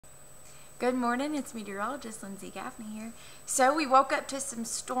Good morning, it's meteorologist Lindsay Gaffney here. So we woke up to some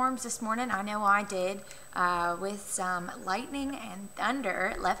storms this morning. I know I did, with some lightning and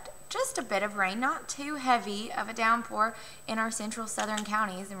thunder. It left just a bit of rain, not too heavy of a downpour in our central southern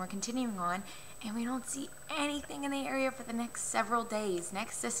counties, and we're continuing on. And we don't see anything in the area for the next several days.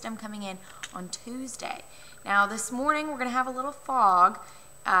 Next system coming in on Tuesday. Now this morning we're going to have a little fog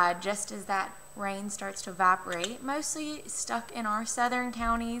just as that rain starts to evaporate, mostly stuck in our southern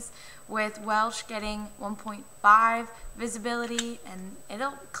counties, with Welsh getting 1.5 visibility, and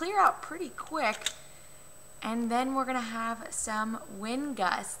it'll clear out pretty quick. And then we're going to have some wind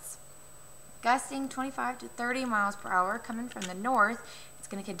gusts gusting 25 to 30 miles per hour coming from the north. It's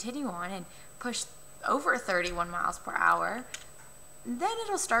going to continue on and push over 31 miles per hour. Then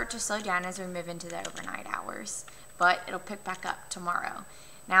it'll start to slow down as we move into the overnight hours, but it'll pick back up tomorrow.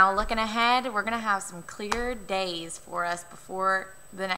 Now looking ahead, we're going to have some clear days for us before